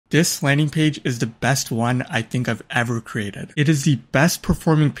This landing page is the best one I think I've ever created. It is the best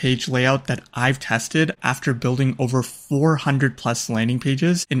performing page layout that I've tested after building over 400 plus landing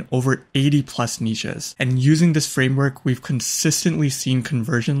pages in over 80 plus niches. And using this framework, we've consistently seen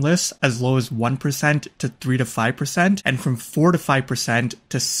conversion lists as low as 1% to 3 to 5%, and from 4 to 5%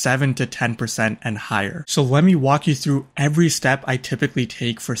 to 7 to 10% and higher. So let me walk you through every step I typically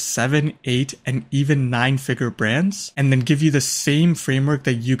take for 7, 8, and even 9-figure brands, and then give you the same framework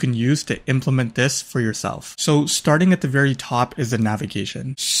that you can use to implement this for yourself. So starting at the very top is the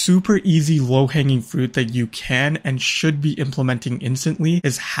navigation. Super easy, low-hanging fruit that you can and should be implementing instantly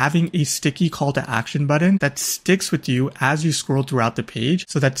is having a sticky call to action button that sticks with you as you scroll throughout the page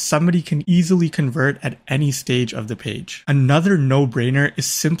so that somebody can easily convert at any stage of the page. Another no-brainer is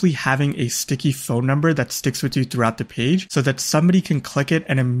simply having a sticky phone number that sticks with you throughout the page so that somebody can click it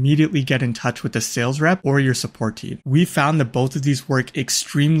and immediately get in touch with the sales rep or your support team. We found that both of these work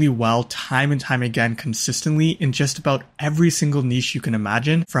extremely well time and time again consistently in just about every single niche you can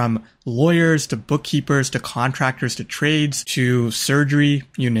imagine, from lawyers to bookkeepers to contractors to trades to surgery,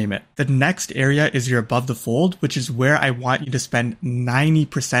 you name it. The next area is your above the fold, which is where I want you to spend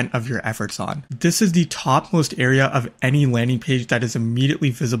 90% of your efforts on. This is the topmost area of any landing page that is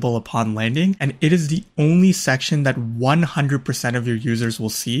immediately visible upon landing, and it is the only section that 100% of your users will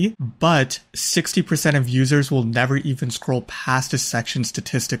see, but 60% of users will never even scroll past this section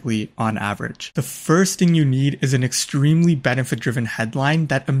statistically on average. The first thing you need is an extremely benefit-driven headline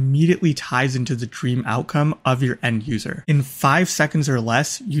that immediately ties into the dream outcome of your end user. In 5 seconds or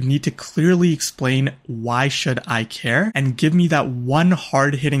less, you need to clearly explain why should I care and give me that one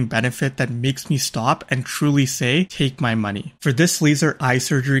hard-hitting benefit that makes me stop and truly say, take my money. For this laser eye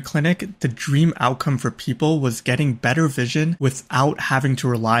surgery clinic, the dream outcome for people was getting better vision without having to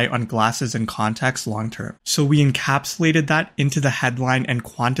rely on glasses and contacts long-term. So we encapsulated that into the headline and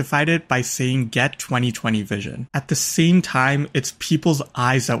quantified it by saying get 20/20 vision. At the same time, it's people's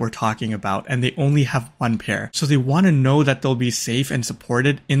eyes that we're talking about, and they only have one pair. So they want to know that they'll be safe and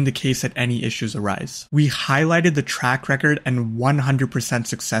supported in the case that any issues arise. We highlighted the track record and 100%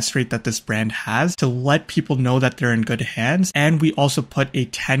 success rate that this brand has to let people know that they're in good hands. And we also put a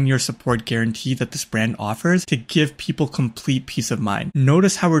 10-year support guarantee that this brand offers to give people complete peace of mind.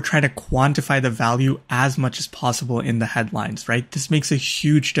 Notice how we're trying to quantify the value as much as possible in the headlines, right? This makes a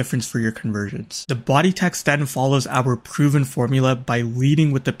huge difference for your conversions. The body text then follows our proven formula by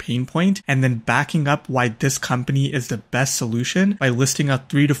leading with the pain point and then backing up why this company is the best solution by listing out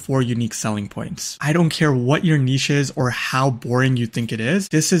 3 to 4 unique selling points. I don't care what your niche is or how boring you think it is.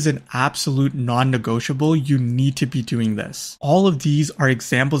 This is an absolute non-negotiable. You need to be doing this. All of these are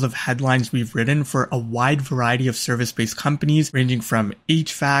examples of headlines we've written for a wide variety of service-based companies ranging from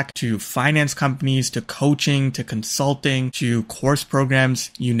HVAC to finance companies to coaching to consulting to course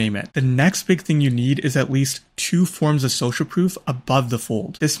programs, you name it. The next big thing you need is at least 2 forms of social proof above the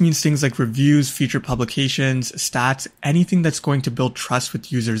fold. This means things like reviews, featured publications, stats, anything that's going to build trust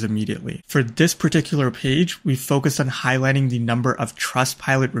with users immediately. For this particular page, we focused on highlighting the number of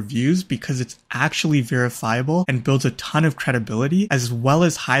Trustpilot reviews because it's actually verifiable and builds a ton of credibility, as well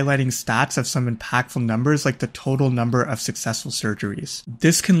as highlighting stats of some impactful numbers like the total number of successful surgeries.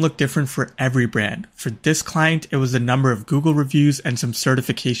 This can look different for every brand. For this client, it was the number of Google reviews and some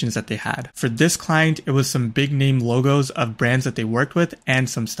certifications that they had. For this client, it was some big name logos of brands that they worked with and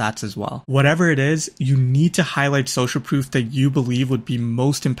some stats as well. Whatever it is, you need to highlight social proof that you believe would be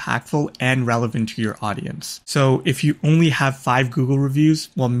most impactful and relevant to your audience. So if you only have 5 Google reviews,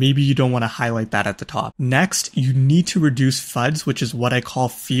 well, maybe you don't want to highlight that at the top. Next, you need to reduce FUDs, which is what I call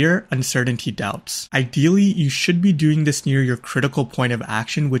fear, uncertainty, doubts. Ideally, you should be doing this near your critical point of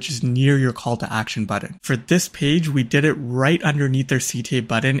action, which is near your call to action button. For this page, we did it right underneath their CTA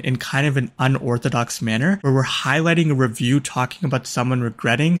button in kind of an unorthodox manner, where we're highlighting a review talking about someone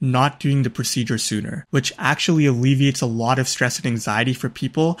regretting not doing the procedure sooner, which actually alleviates a lot of stress and anxiety for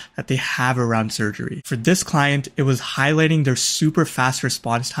people that they have around surgery. For this client, it was highlighting their super fast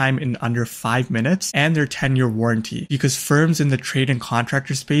response time in under 5 minutes and their 10-year warranty, because firms in the trade and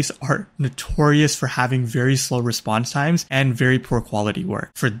contractor space are notorious for having very slow response times and very poor quality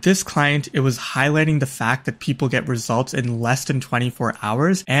work. For this client, it was highlighting the fact that people get results in less than 24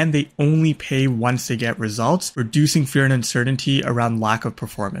 hours and they only pay once they get results, reducing fear and uncertainty around lack of performance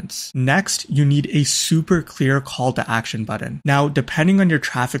performance. Next, you need a super clear call to action button. Now, depending on your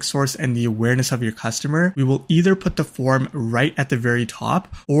traffic source and the awareness of your customer, we will either put the form right at the very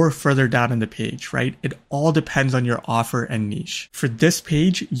top or further down in the page, right? It all depends on your offer and niche. For this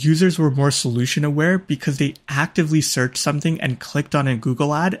page, users were more solution aware because they actively searched something and clicked on a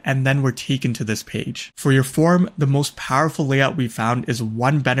Google ad and then were taken to this page. For your form, the most powerful layout we found is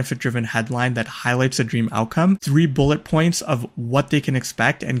one benefit-driven headline that highlights a dream outcome, 3 bullet points of what they can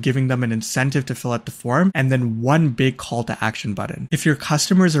expect and giving them an incentive to fill out the form, and then one big call to action button. If your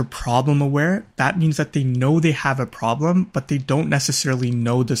customers are problem aware, that means that they know they have a problem, but they don't necessarily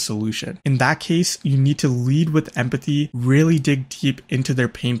know the solution. In that case, you need to lead with empathy, really dig deep into their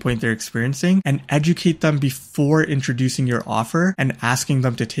pain point they're experiencing, and educate them before introducing your offer and asking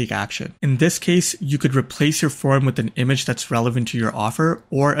them to take action. In this case, you could replace your form with an image that's relevant to your offer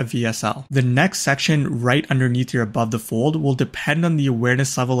or a VSL. The next section right underneath your above the fold will depend on the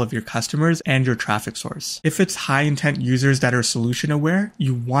awareness level of your customers and your traffic source. If it's high intent users that are solution aware,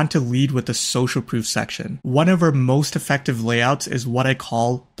 you want to lead with the social proof section. One of our most effective layouts is what I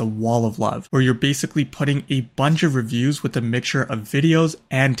call the wall of love, where you're basically putting a bunch of reviews with a mixture of videos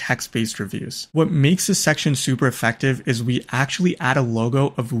and text-based reviews. What makes this section super effective is we actually add a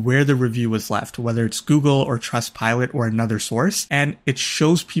logo of where the review was left, whether it's Google or Trustpilot or another source, and it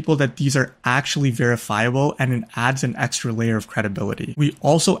shows people that these are actually verifiable and it adds an extra layer of credibility. We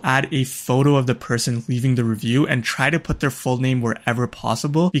also add a photo of the person leaving the review and try to put their full name wherever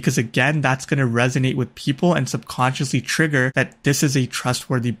possible because again, that's going to resonate with people and subconsciously trigger that this is a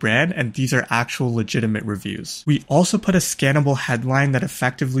trustworthy brand and these are actual legitimate reviews. We also put a scannable headline that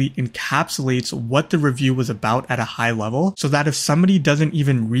effectively encapsulates what the review was about at a high level so that if somebody doesn't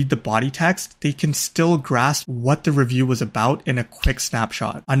even read the body text, they can still grasp what the review was about in a quick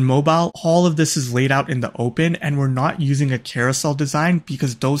snapshot. On mobile, all of this is laid out in the open and we're not using a carousel design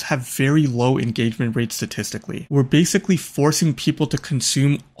because those have very low engagement rates statistically. We're basically forcing people to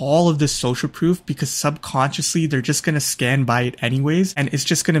consume all of this social proof because subconsciously they're just going to scan by it anyways and it's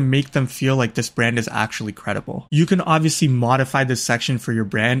just going to make them feel like this brand is actually credible. You can obviously modify this section for your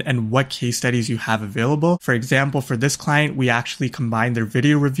brand and what case studies you have available. For example, for this client, we actually combined their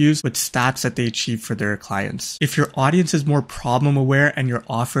video reviews with stats that they achieved for their clients. If your audience is more problem aware and your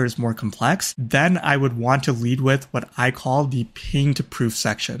offer is more complex, then I would want to lead with what I call the pain to proof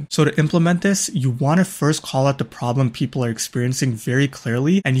section. So to implement this, you want to first call out the problem people are experiencing very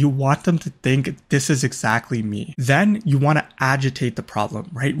clearly and you want them to think this is exactly me. Then you want to agitate the problem,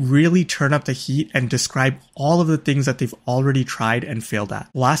 right? Really turn up the heat and describe all of the things that they've already tried and failed at.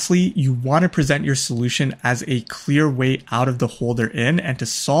 Lastly, you want to present your solution as a clear way out of the hole they're in and to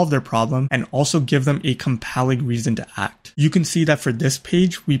solve their problem and also give them a compelling reason to act. You can see that for this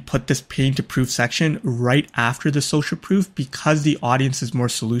page, we put this pain to proof section right after the social proof because the audience is more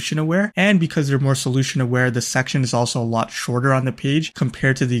solution aware and because they're more solution aware, the section is also a lot shorter on the page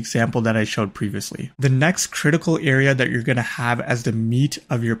compared to the example that I showed previously. The next critical area that you're going to have as the meat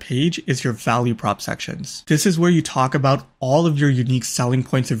of your page is your value prop sections. This is where you talk about all of your unique selling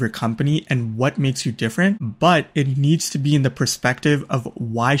points of your company and what makes you different, but it needs to be in the perspective of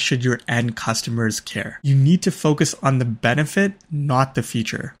why should your end customers care. You need to focus on the benefit, not the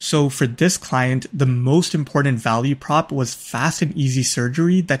feature. So for this client, the most important value prop was fast and easy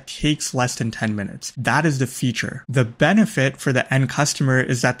surgery that takes less than 10 minutes. That is the feature. The benefit for the end customer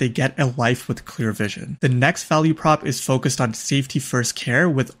is that they get a life with clear vision. The next value prop is focused on safety first care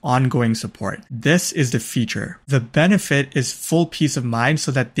with ongoing support. This is the feature. The benefit is full peace of mind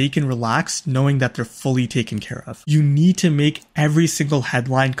so that they can relax knowing that they're fully taken care of. You need to make every single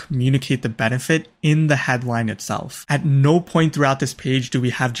headline communicate the benefit in the headline itself. At no point throughout this page do we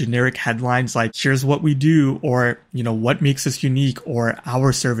have generic headlines like here's what we do or what makes us unique or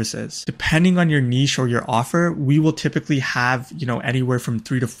our services. Depending on your niche or your offer, we will typically have anywhere from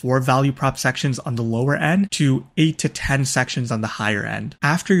 3 to 4 value prop sections on the lower end to 8 to 10 sections on the higher end.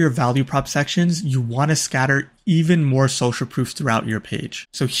 After your value prop sections, you want to scatter even more social proof throughout your page.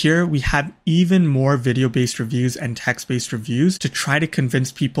 So here we have even more video-based reviews and text-based reviews to try to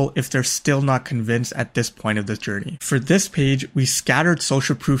convince people if they're still not convinced at this point of the journey. For this page, we scattered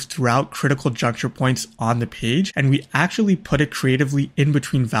social proof throughout critical juncture points on the page, and we actually put it creatively in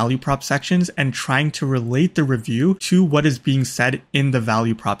between value prop sections and trying to relate the review to what is being said in the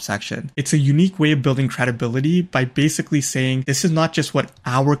value prop section. It's a unique way of building credibility by basically saying this is not just what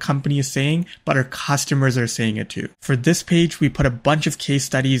our company is saying, but our customers are saying it too. For this page, we put a bunch of case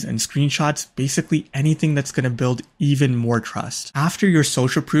studies and screenshots, basically anything that's going to build even more trust. After your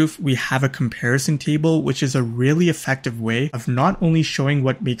social proof, we have a comparison table, which is a really effective way of not only showing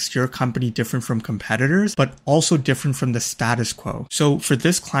what makes your company different from competitors, but also different from the status status quo. So for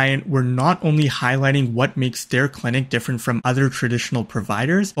this client, we're not only highlighting what makes their clinic different from other traditional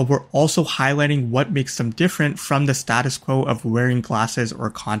providers, but we're also highlighting what makes them different from the status quo of wearing glasses or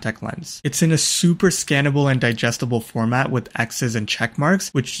contact lens. It's in a super scannable and digestible format with X's and check marks,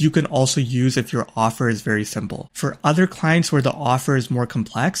 which you can also use if your offer is very simple. For other clients where the offer is more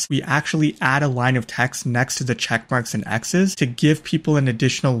complex, we actually add a line of text next to the check marks and X's to give people an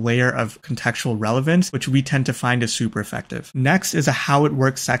additional layer of contextual relevance, which we tend to find is super effective. Next is a how it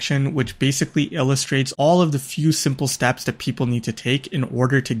works section, which basically illustrates all of the few simple steps that people need to take in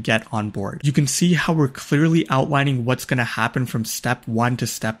order to get on board. You can see how we're clearly outlining what's going to happen from step 1 to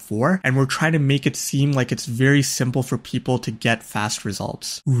step 4, and we're trying to make it seem like it's very simple for people to get fast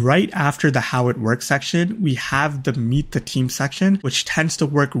results. Right after the how it works section, we have the meet the team section, which tends to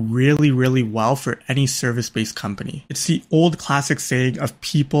work really well for any service-based company. It's the old classic saying of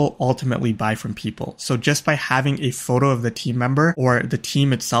people ultimately buy from people. So just by having a photo of the team member or the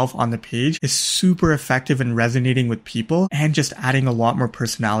team itself on the page is super effective in resonating with people and just adding a lot more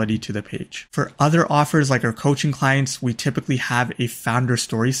personality to the page. For other offers like our coaching clients, we typically have a founder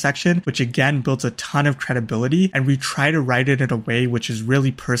story section, which again builds a ton of credibility, and we try to write it in a way which is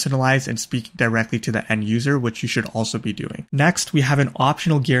really personalized and speaking directly to the end user, which you should also be doing. Next, we have an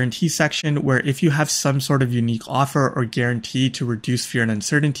optional guarantee section where if you have some sort of unique offer or guarantee to reduce fear and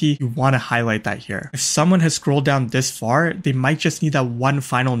uncertainty, you want to highlight that here. If someone has scrolled down this far, they might just need that one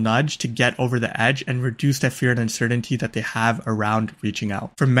final nudge to get over the edge and reduce that fear and uncertainty that they have around reaching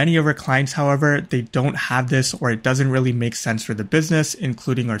out. For many of our clients, however, they don't have this, or it doesn't really make sense for the business,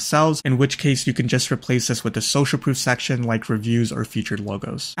 including ourselves, in which case you can just replace this with a social proof section like reviews or featured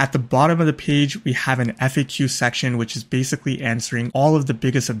logos. At the bottom of the page, we have an FAQ section, which is basically answering all of the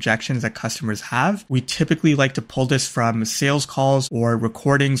biggest objections that customers have. We typically like to pull this from sales calls or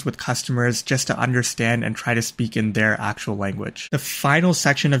recordings with customers just to understand and try to speak in their actual language. The final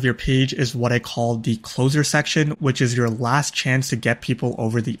section of your page is what I call the closer section, which is your last chance to get people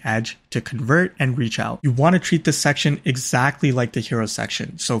over the edge to convert and reach out. You want to treat this section exactly like the hero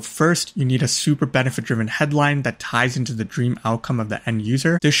section. So first, you need a super benefit-driven headline that ties into the dream outcome of the end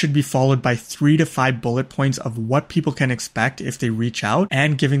user. This should be followed by 3 to 5 bullet points of what people can expect if they reach out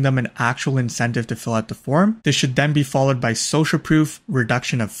and giving them an actual incentive to fill out the form. This should then be followed by social proof,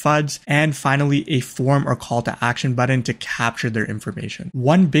 reduction of FUDs, and finally a form or call to action button to capture their information.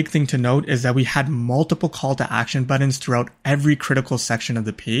 One big thing to note is that we had multiple call to action buttons throughout every critical section of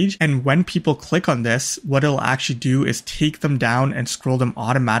the page, and when people click on this, what it'll actually do is take them down and scroll them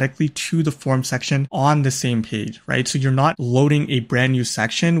automatically to the form section on the same page, right? So you're not loading a brand new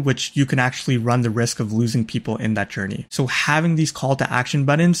section, which you can actually run the risk of losing people in that journey. So having these call to action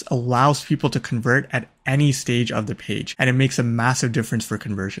buttons allows people to convert at any stage of the page, and it makes a massive difference for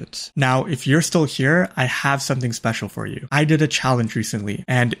conversions. Now, if you're still here, I have something special for you. I did a challenge recently,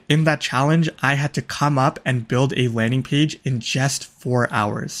 and in that challenge, I had to come up and build a landing page in just 4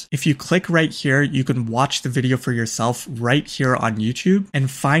 hours. If you click right here, you can watch the video for yourself right here on YouTube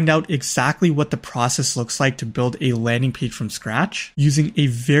and find out exactly what the process looks like to build a landing page from scratch using a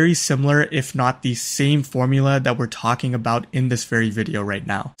very similar, if not the same formula that we're talking about in this very video right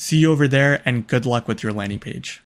now. See you over there, and good luck with your landing page.